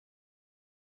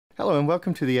Hello and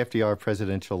welcome to the FDR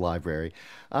Presidential Library.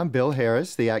 I'm Bill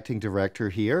Harris, the acting director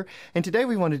here, and today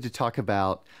we wanted to talk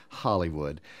about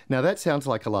Hollywood. Now that sounds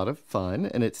like a lot of fun,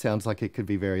 and it sounds like it could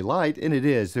be very light, and it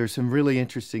is. There's some really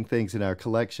interesting things in our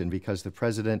collection because the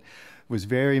president was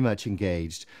very much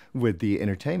engaged with the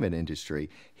entertainment industry.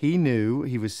 He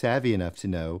was savvy enough to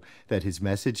know that his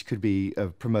message could be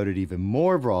promoted even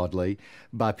more broadly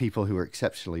by people who are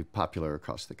exceptionally popular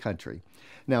across the country.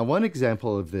 Now, one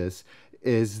example of this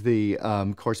is the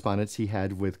correspondence he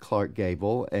had with Clark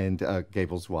Gable and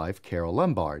Gable's wife, Carole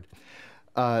Lombard.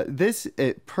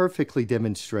 It perfectly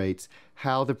demonstrates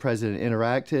how the president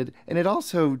interacted, and it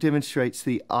also demonstrates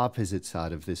the opposite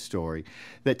side of this story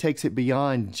that takes it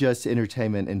beyond just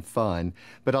entertainment and fun,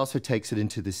 but also takes it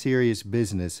into the serious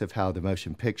business of how the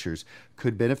motion pictures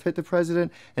could benefit the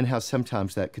president and how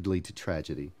sometimes that could lead to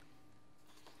tragedy.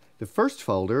 The first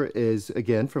folder is,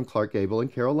 again, from Clark Gable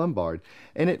and Carole Lombard,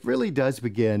 and it really does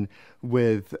begin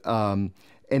with an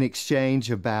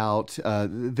exchange about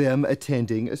them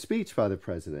attending a speech by the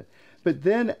president. But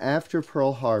then after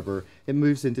Pearl Harbor, it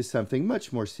moves into something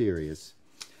much more serious.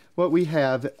 What we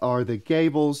have are the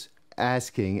Gables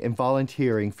asking and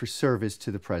volunteering for service to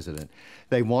the president.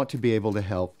 They want to be able to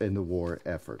help in the war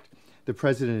effort. The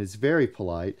president is very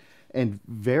polite and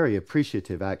very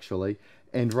appreciative, actually,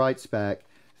 and writes back,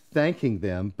 thanking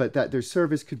them, but that their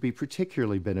service could be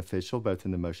particularly beneficial both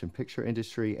in the motion picture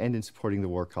industry and in supporting the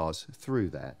war cause through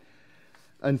that.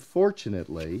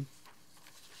 Unfortunately,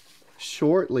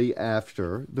 shortly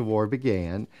after the war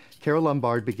began, Carole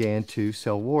Lombard began to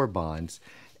sell war bonds.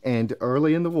 And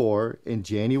early in the war, in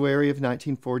January of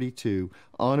 1942,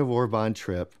 on a war bond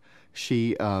trip,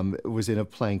 she was in a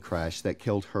plane crash that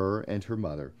killed her and her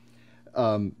mother.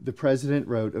 The president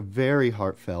wrote a very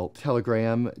heartfelt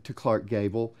telegram to Clark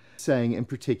Gable saying in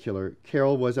particular,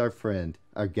 Carole was our friend,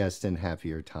 our guest in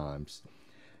happier times.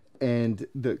 And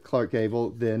Clark Gable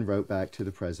then wrote back to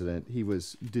the president. He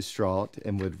was distraught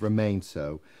and would remain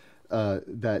so,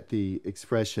 that the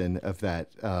expression of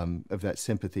that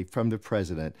sympathy from the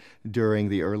president during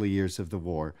the early years of the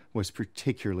war was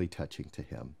particularly touching to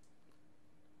him.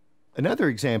 Another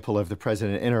example of the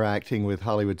president interacting with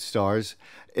Hollywood stars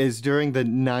is during the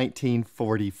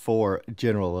 1944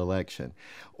 general election.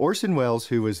 Orson Welles,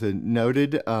 who was a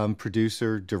noted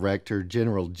producer, director,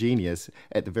 general genius,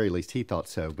 at the very least he thought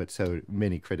so, but so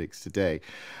many critics today,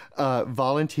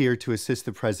 volunteered to assist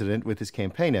the president with his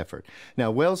campaign effort. Now,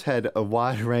 Welles had a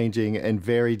wide-ranging and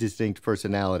very distinct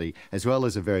personality, as well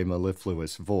as a very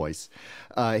mellifluous voice.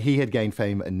 He had gained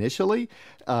fame initially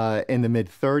in the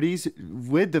mid-30s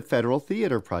with the Federal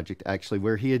Theater Project, actually,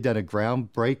 where he had done a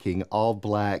groundbreaking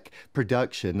all-black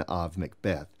production of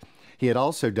Macbeth. He had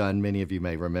also done, many of you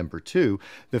may remember too,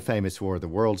 the famous War of the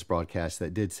Worlds broadcast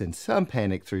that did send some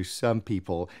panic through some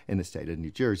people in the state of New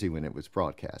Jersey when it was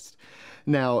broadcast.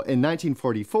 Now, in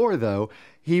 1944, though,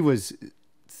 he was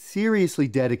seriously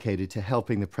dedicated to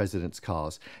helping the president's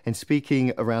cause and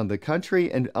speaking around the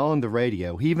country and on the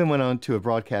radio. He even went on to a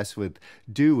broadcast with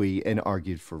Dewey and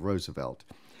argued for Roosevelt.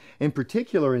 In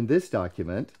particular, in this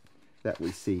document that we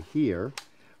see here,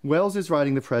 Welles is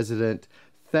writing the president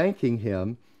thanking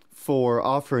him for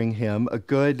offering him a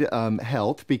good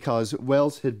health because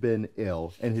Welles had been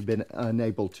ill and had been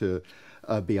unable to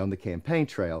be on the campaign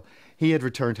trail. He had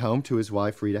returned home to his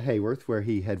wife, Rita Hayworth, where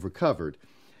he had recovered.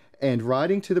 And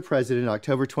writing to the president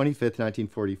October 25th,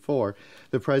 1944,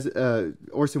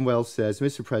 Orson Welles says,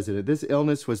 Mr. President, this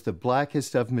illness was the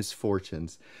blackest of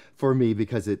misfortunes for me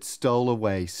because it stole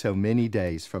away so many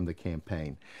days from the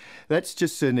campaign. That's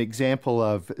just an example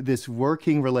of this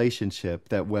working relationship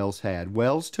that Welles had.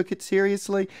 Welles took it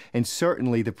seriously, and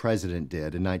certainly the president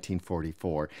did in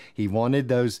 1944. He wanted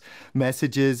those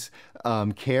messages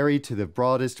carried to the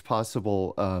broadest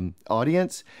possible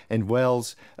audience, and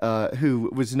Welles,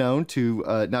 who was known to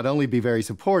not only be very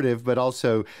supportive, but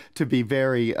also to be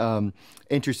very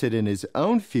interested in his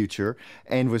own future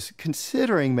and was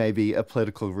considering maybe a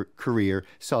political career,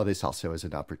 saw this also as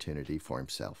an opportunity for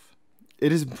himself.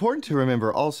 It is important to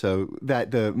remember also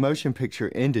that the motion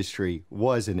picture industry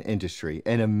was an industry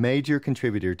and a major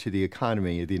contributor to the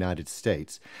economy of the United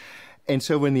States. And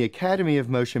so when the Academy of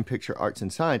Motion Picture Arts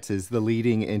and Sciences, the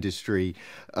leading industry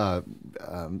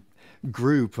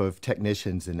group of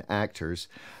technicians and actors,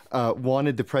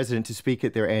 wanted the president to speak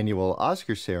at their annual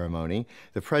Oscar ceremony,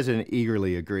 the president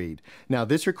eagerly agreed. Now,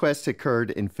 this request occurred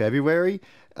in February,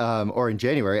 or in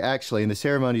January, actually, and the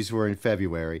ceremonies were in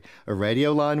February. A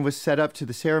radio line was set up to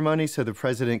the ceremony so the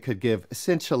president could give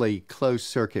essentially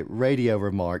closed-circuit radio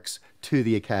remarks to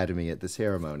the Academy at the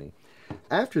ceremony.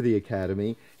 After the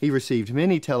Academy, he received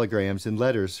many telegrams and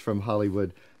letters from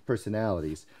Hollywood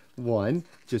personalities. One,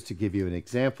 just to give you an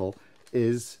example,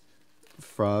 is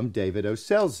from David O.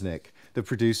 Selznick, the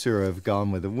producer of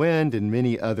Gone with the Wind and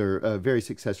many other very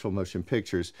successful motion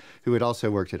pictures, who had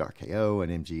also worked at RKO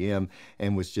and MGM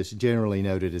and was just generally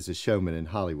noted as a showman in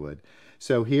Hollywood.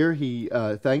 So here he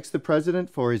thanks the president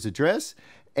for his address,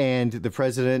 and the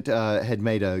president had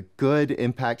made a good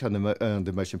impact on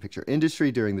the motion picture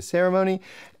industry during the ceremony,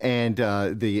 and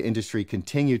the industry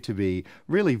continued to be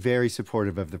really very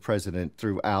supportive of the president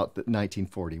throughout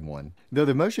 1941. Though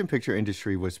the motion picture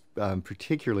industry was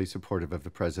particularly supportive of the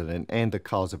president and the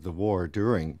cause of the war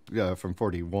during from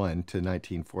 41 to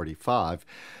 1945,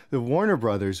 the Warner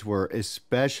Brothers were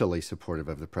especially supportive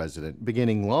of the president,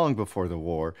 beginning long before the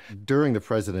war, during the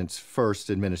president's first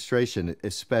administration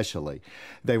especially.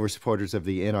 They were supporters of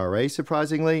the NRA,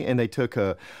 surprisingly, and they took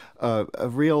a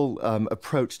real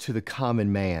approach to the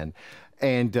common man.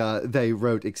 And they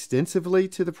wrote extensively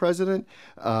to the president,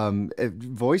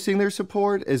 voicing their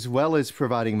support, as well as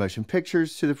providing motion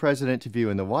pictures to the president to view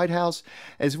in the White House,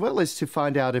 as well as to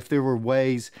find out if there were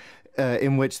ways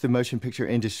in which the motion picture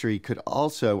industry could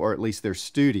also, or at least their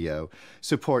studio,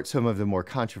 support some of the more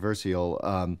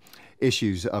controversial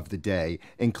issues of the day,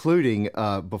 including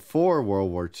before World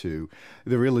War II,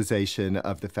 the realization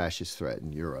of the fascist threat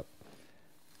in Europe.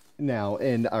 Now,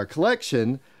 in our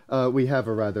collection, we have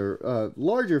a rather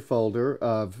larger folder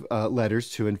of letters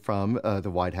to and from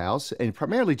the White House, and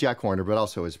primarily Jack Warner, but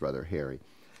also his brother Harry.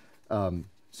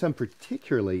 Some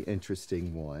particularly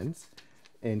interesting ones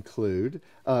include,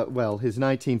 his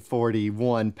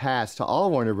 1941 pass to all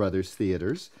Warner Brothers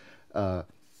theaters,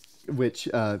 which,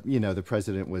 the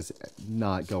president was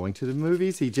not going to the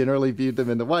movies. He generally viewed them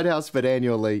in the White House, but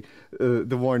annually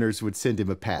the Warners would send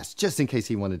him a pass just in case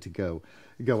he wanted to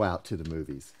go out to the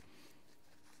movies.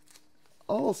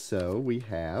 Also, we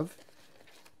have,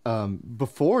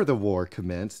 before the war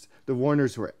commenced, the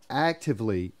Warners were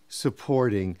actively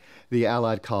supporting the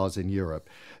Allied cause in Europe.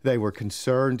 They were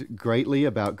concerned greatly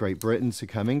about Great Britain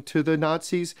succumbing to the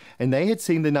Nazis, and they had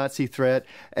seen the Nazi threat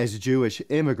as Jewish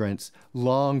immigrants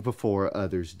long before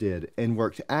others did, and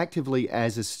worked actively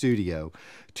as a studio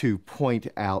to point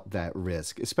out that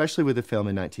risk, especially with a film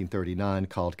in 1939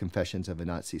 called Confessions of a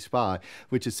Nazi Spy,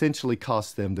 which essentially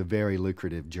cost them the very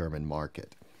lucrative German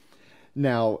market.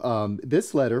 Now,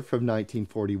 this letter from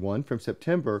 1941, from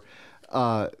September,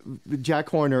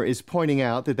 Jack Warner is pointing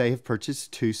out that they have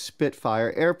purchased 2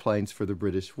 Spitfire airplanes for the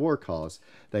British war cause.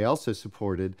 They also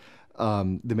supported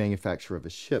the manufacture of a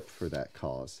ship for that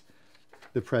cause.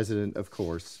 The president, of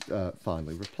course,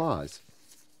 fondly replies.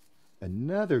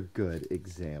 Another good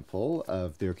example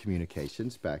of their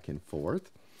communications back and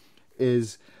forth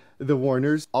is the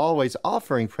Warners always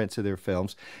offering prints of their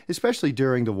films, especially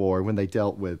during the war when they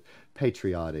dealt with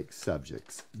patriotic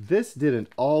subjects. This didn't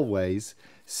always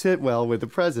sit well with the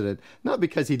president, not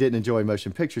because he didn't enjoy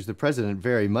motion pictures, the president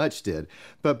very much did,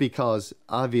 but because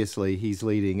obviously he's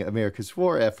leading America's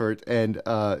war effort and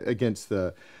against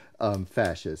the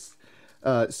fascists.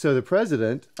 So the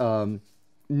president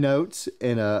notes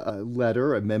in a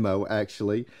letter, a memo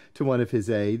actually, to one of his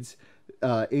aides,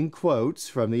 in quotes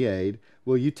from the aide,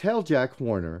 "Will you tell Jack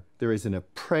Warner there isn't a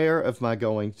prayer of my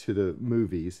going to the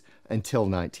movies until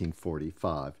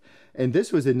 1945. And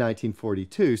this was in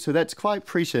 1942, so that's quite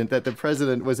prescient that the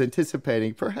president was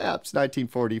anticipating perhaps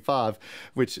 1945,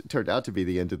 which turned out to be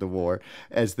the end of the war,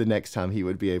 as the next time he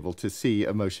would be able to see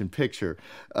a motion picture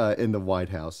in the White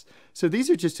House. So these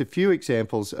are just a few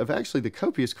examples of actually the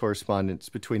copious correspondence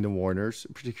between the Warners,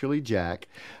 particularly Jack,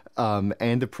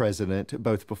 and the president,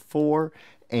 both before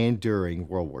and during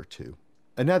World War II.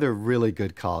 Another really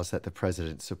good cause that the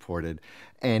president supported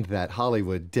and that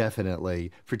Hollywood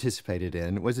definitely participated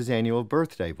in was his annual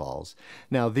birthday balls.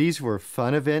 Now, these were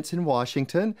fun events in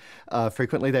Washington.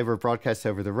 Frequently, they were broadcast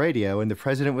over the radio, and the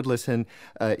president would listen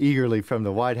eagerly from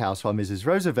the White House while Mrs.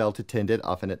 Roosevelt attended,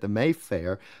 often at the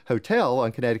Mayfair Hotel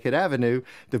on Connecticut Avenue,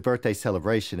 the birthday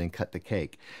celebration and cut the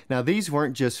cake. Now, these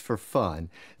weren't just for fun.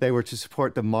 They were to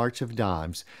support the March of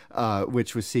Dimes,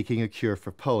 which was seeking a cure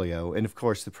for polio. And, of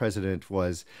course, the president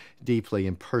was deeply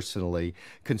and personally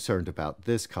concerned about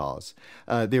this cause.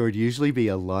 There would usually be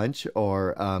a lunch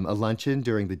or a luncheon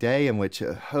during the day in which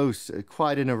a host,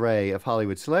 quite an array of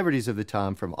Hollywood celebrities of the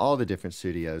time from all the different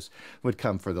studios would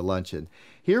come for the luncheon.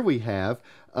 Here we have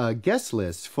a guest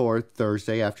list for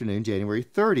Thursday afternoon, January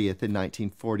 30th in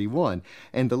 1941.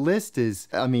 And the list is,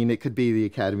 it could be the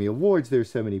Academy Awards.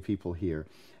 There's so many people here,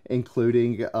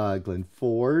 including Glenn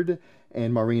Ford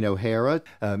and Maureen O'Hara.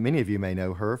 Many of you may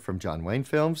know her from John Wayne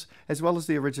films, as well as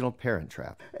the original Parent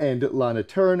Trap. And Lana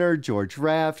Turner, George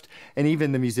Raft, and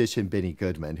even the musician Benny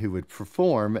Goodman, who would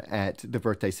perform at the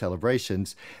birthday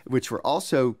celebrations, which were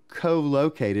also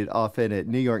co-located often at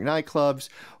New York nightclubs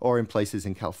or in places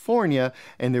in California,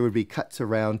 and there would be cuts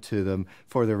around to them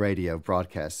for the radio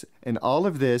broadcasts. And all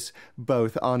of this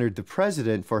both honored the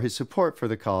president for his support for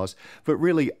the cause, but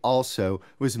really also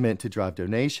was meant to drive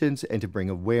donations and to bring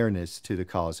awareness to the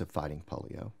cause of fighting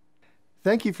polio.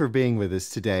 Thank you for being with us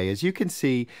today. As you can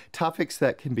see, topics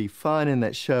that can be fun and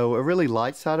that show a really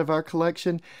light side of our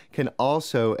collection can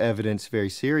also evidence very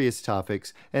serious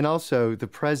topics, and also the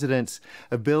president's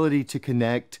ability to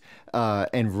connect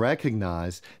and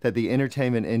recognize that the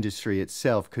entertainment industry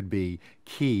itself could be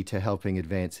key to helping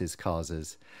advance his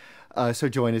causes. So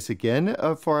join us again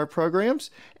for our programs,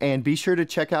 and be sure to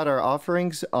check out our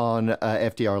offerings on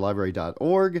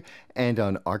fdrlibrary.org and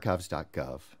on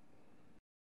archives.gov.